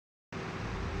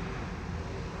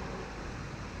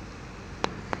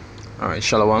Alright,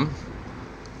 Shalom.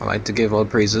 I'd like to give all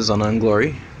praises, honor, and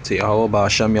glory to Yahweh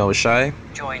Ba'Hashem Yahushai,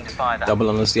 double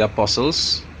honors the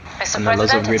apostles, and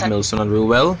elders of Great Millstone and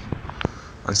Ruwell,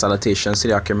 and salutations to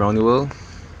the Akim around the world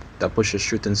that pushes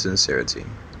truth and sincerity.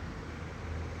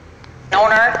 An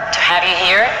honor to have you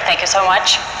here. Thank you so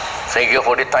much. Thank you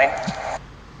for the time.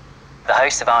 The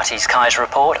host of RT's Kaiser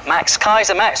Report, Max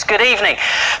Kaiser. Max, good evening.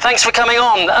 Thanks for coming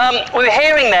on. We were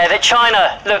hearing there that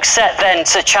China looks set then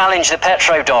to challenge the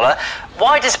petrodollar.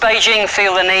 Why does Beijing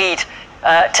feel the need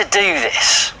to do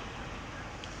this?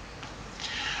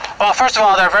 Well, first of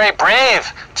all, they're very brave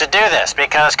to do this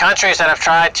because countries that have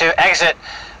tried to exit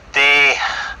the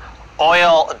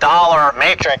oil-dollar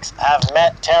matrix have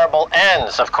met terrible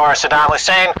ends. Of course, Saddam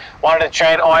Hussein wanted to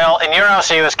trade oil in euros,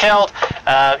 so he was killed.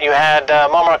 You had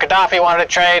Muammar Gaddafi wanted to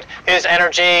trade his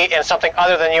energy in something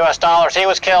other than US dollars. He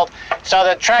was killed. So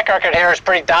the track record here is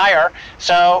pretty dire.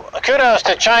 So kudos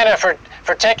to China for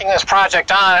taking this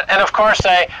project on. And of course,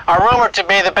 they are rumored to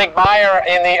be the big buyer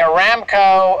in the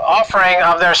Aramco offering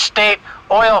of their state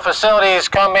oil facilities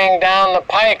coming down the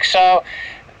pike. So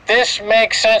this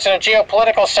makes sense in a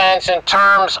geopolitical sense in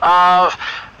terms of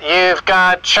you've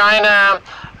got China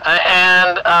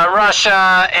and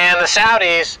Russia and the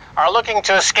Saudis are looking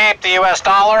to escape the US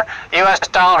dollar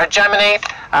hegemony.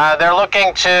 They're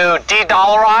looking to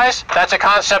de-dollarize. That's a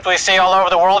concept we see all over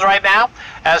the world right now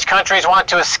as countries want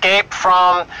to escape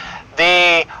from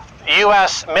the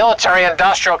U.S.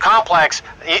 military-industrial complex.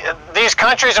 These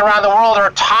countries around the world are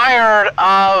tired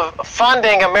of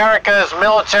funding America's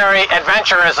military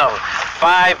adventurism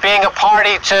by being a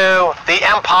party to the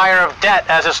empire of debt,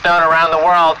 as it's known around the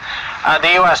world,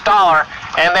 the U.S. dollar,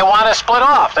 and they want to split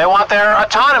off. They want their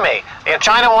autonomy.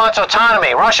 China wants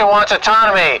autonomy. Russia wants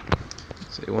autonomy.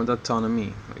 So they want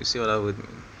autonomy. You see what that would mean?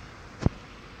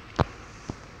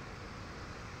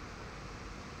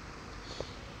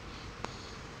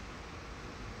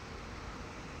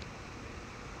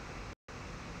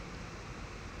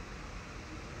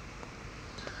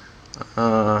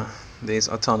 There's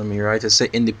autonomy, right? It's say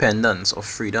independence or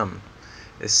freedom.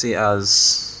 It's say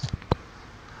as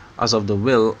of the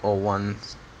will or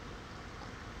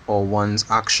one's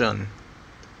action.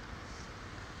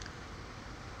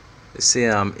 It's say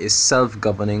a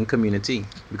self-governing community,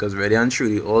 because really and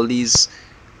truly all these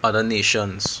other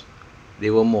nations, they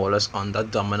were more or less under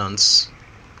dominance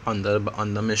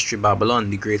under Mystery Babylon,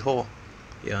 the Great Whore.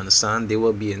 You understand? They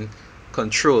were being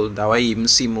controlled. That why you even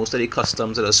see most of the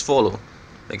customs that us follow.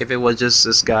 Like if it was just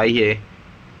this guy here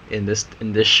in this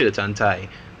shirt and tie,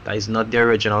 that is not the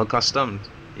original custom.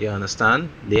 You understand?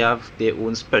 They have their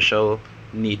own special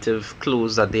native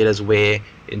clothes that they just wear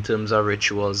in terms of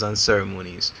rituals and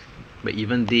ceremonies. But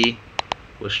even they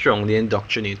were strongly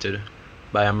indoctrinated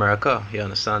by America. You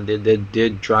understand? They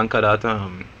drank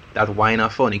that wine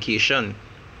of fornication,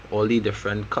 all the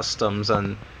different customs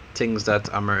and things that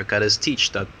America does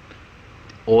teach that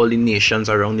all the nations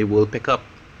around the world pick up.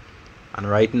 And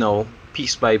right now,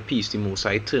 piece by piece, the Most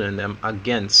High turning them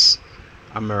against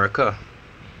America,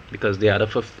 because they had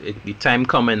the time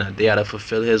coming that they had to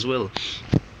fulfill His will.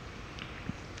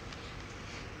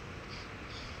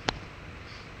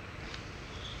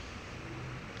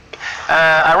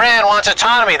 Iran wants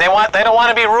autonomy. They don't want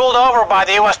to be ruled over by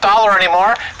the U.S. dollar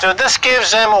anymore. So this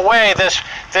gives them away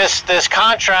this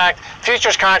contract,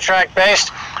 futures contract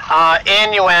based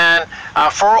in yuan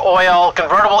for oil,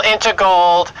 convertible into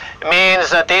gold. It means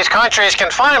that these countries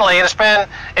can finally, and it's been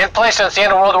in place since the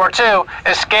end of World War II,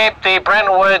 escape the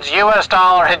Bretton Woods U.S.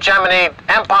 dollar hegemony,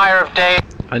 empire of debt.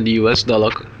 And the U.S.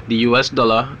 dollar, the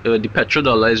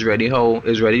petrodollar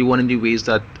is really one of the ways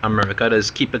that America does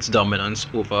keep its dominance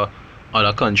over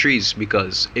other countries,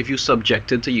 because if you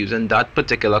subjected to using that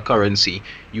particular currency,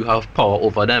 you have power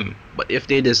over them. But if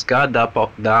they discard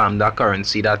that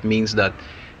currency, that means that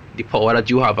the power that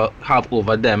you have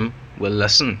over them will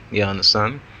lessen. You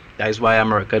understand? That is why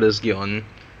America does get on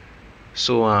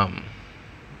so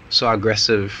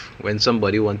aggressive when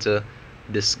somebody wants to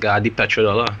discard the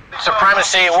petrodollar.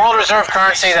 Supremacy, world reserve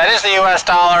currency, that is the US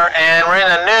dollar, and we're in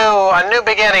a new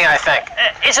beginning, I think.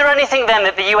 Is there anything then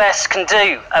that the US can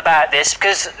do about this?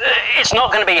 Because it's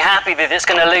not going to be happy that it's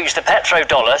going to lose the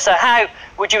petrodollar, so how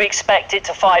would you expect it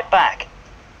to fight back?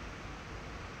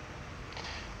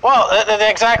 Well,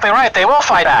 they're exactly right. They will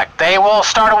fight back. They will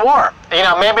start a war. You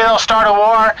know, maybe they'll start a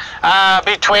war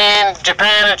between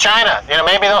Japan and China. You know,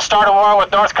 maybe they'll start a war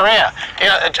with North Korea. You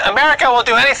know, America will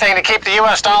do anything to keep the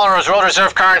U.S. dollar as world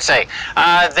reserve currency.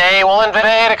 They will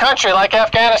invade a country like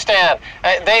Afghanistan.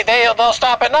 They'll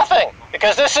stop at nothing,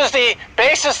 because this is the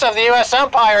basis of the U.S.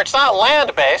 empire. It's not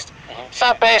land-based. It's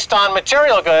not based on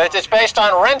material goods. It's based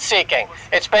on rent seeking.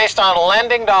 It's based on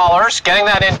lending dollars, getting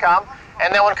that income,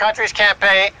 and then when countries can't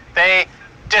pay, they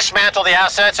dismantle the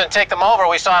assets and take them over.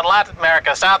 We saw it in Latin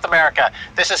America, South America.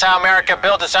 This is how America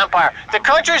built its empire. The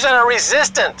countries that are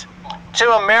resistant to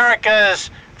America's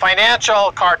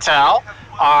financial cartel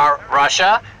are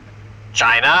Russia,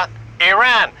 China,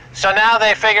 Iran. So now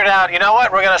they figured out, you know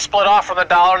what, we're going to split off from the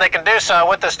dollar, and they can do so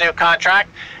with this new contract.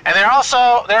 And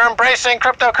they're embracing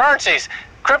cryptocurrencies.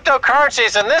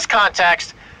 Cryptocurrencies in this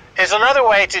context is another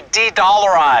way to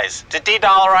de-dollarize. To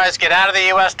de-dollarize, get out of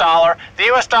the US dollar. The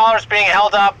US dollar is being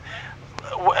held up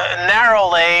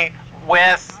narrowly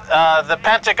with the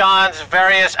Pentagon's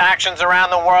various actions around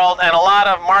the world and a lot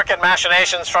of market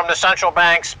machinations from the central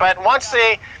banks. But once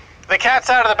the cat's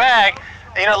out of the bag,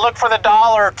 look for the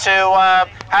dollar to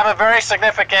have a very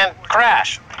significant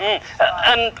crash.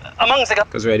 And amongst the...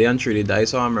 Because really and truly, that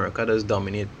is how America does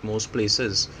dominate most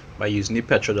places, by using the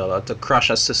petrodollar to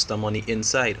crash a system on the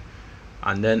inside.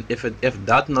 And then if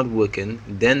that's not working,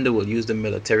 then they will use the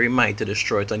military might to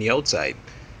destroy it on the outside,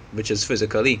 which is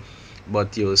physically.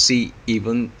 But you'll see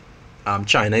even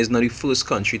China is not the first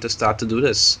country to start to do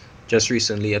this. Just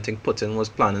recently, I think Putin was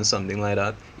planning something like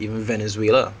that. Even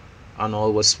Venezuela and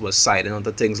all was siding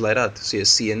onto things like that. So you're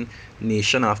seeing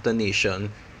nation after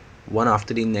nation, one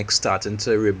after the next, starting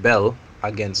to rebel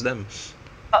against them.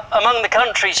 Among the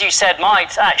countries you said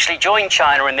might actually join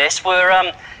China in this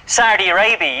were Saudi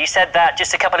Arabia. You said that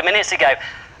just a couple of minutes ago.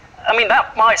 I mean,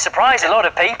 that might surprise a lot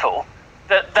of people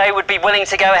that they would be willing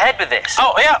to go ahead with this.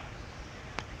 Oh, yeah.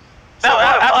 No,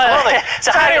 absolutely.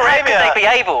 So how could they be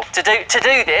able to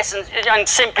do this and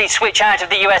simply switch out of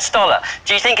the US dollar?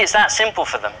 Do you think it's that simple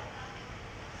for them?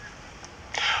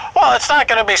 Well, it's not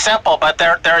going to be simple, but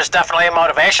there is definitely a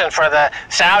motivation for the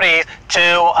Saudis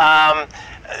to,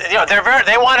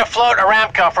 they want to float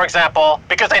Aramco, for example,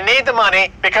 because they need the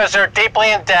money, because they're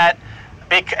deeply in debt,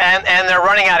 and they're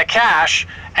running out of cash,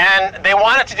 and they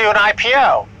wanted to do an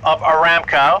IPO of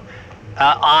Aramco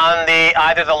on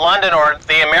either the London or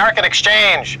the American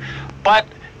exchange, but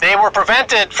they were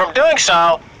prevented from doing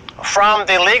so from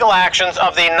the legal actions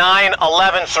of the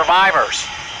 9/11 survivors,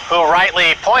 who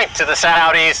rightly point to the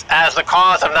Saudis as the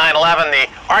cause of 9/11, the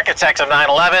architects of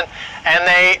 9/11, and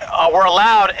they were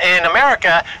allowed in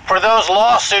America for those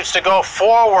lawsuits to go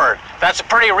forward. That's a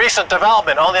pretty recent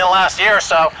development. Only in the last year or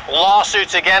so,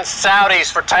 lawsuits against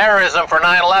Saudis for terrorism for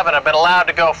 9/11 have been allowed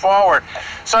to go forward.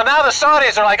 So now the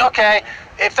Saudis are like, okay,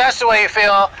 if that's the way you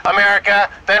feel, America,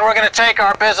 then we're going to take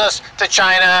our business to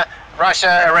China,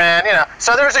 Russia, Iran,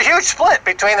 So there's a huge split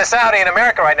between the Saudi and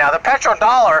America right now. The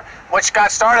petrodollar, which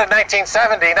got started in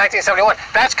 1970, 1971,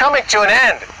 that's coming to an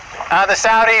end. The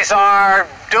Saudis are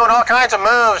doing all kinds of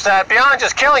moves that beyond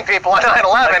just killing people on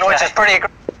 9/11, okay, which is pretty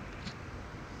aggressive.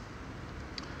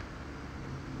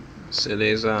 So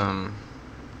there's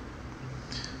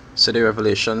the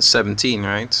Revelation 17,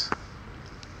 right?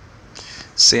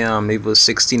 Say verse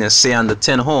 16, and say, and the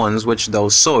 10 horns which thou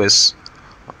sawest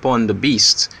upon the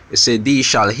beast, it said, thee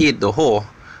shall hate the whore,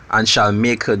 and shall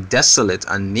make her desolate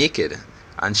and naked,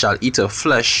 and shall eat her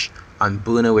flesh and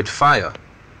burn her with fire.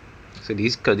 So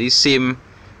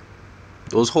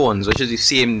those horns, which is the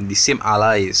same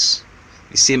allies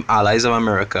of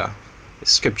America. The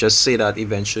scriptures say that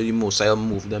eventually Mosiah will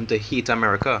move them to hate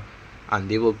America, and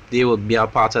they will be a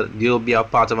part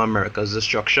of America's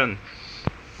destruction.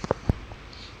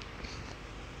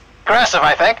 Aggressive,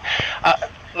 I think.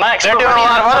 Max, they're doing a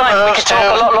lot of other moves. We could talk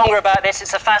a lot longer about this.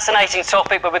 It's a fascinating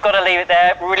topic, but we've got to leave it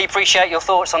there. Really appreciate your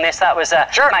thoughts on this. That was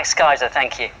sure. Max Kaiser.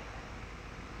 Thank you.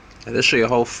 And to show you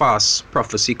how fast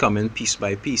prophecy coming piece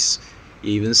by piece.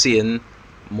 You're even seeing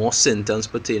more symptoms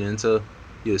pertaining to,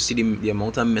 you see the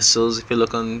amount of missiles if you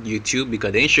look on YouTube,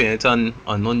 because they ain't showing it on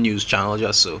no news channel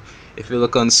just so. If you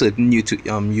look on certain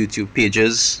YouTube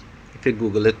pages, if you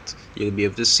Google it, you'll be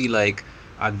able to see like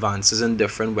advances in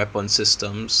different weapon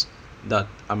systems that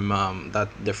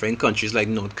different countries like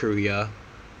North Korea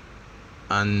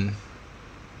and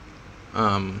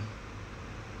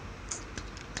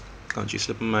country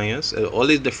slipping my ears, all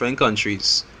these different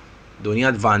countries only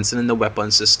advancing in the weapon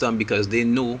system because they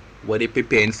know what they're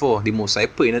preparing for. The Most High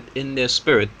putting it in their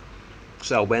spirit,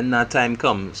 so when that time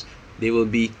comes, they will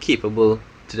be capable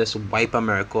to just wipe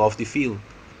America off the field.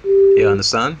 You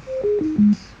understand?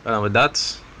 Well, and with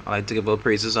that, I'd like to give all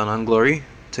praises and glory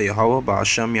to Yahweh,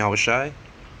 Ba'ashem, Yahushai,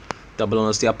 double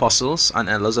honors to the apostles and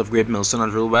elders of Great Millstone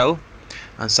and Real Well,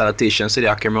 and salutations to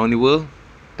the Akim around the world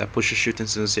that pushes truth in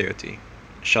sincerity.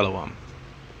 Shalom.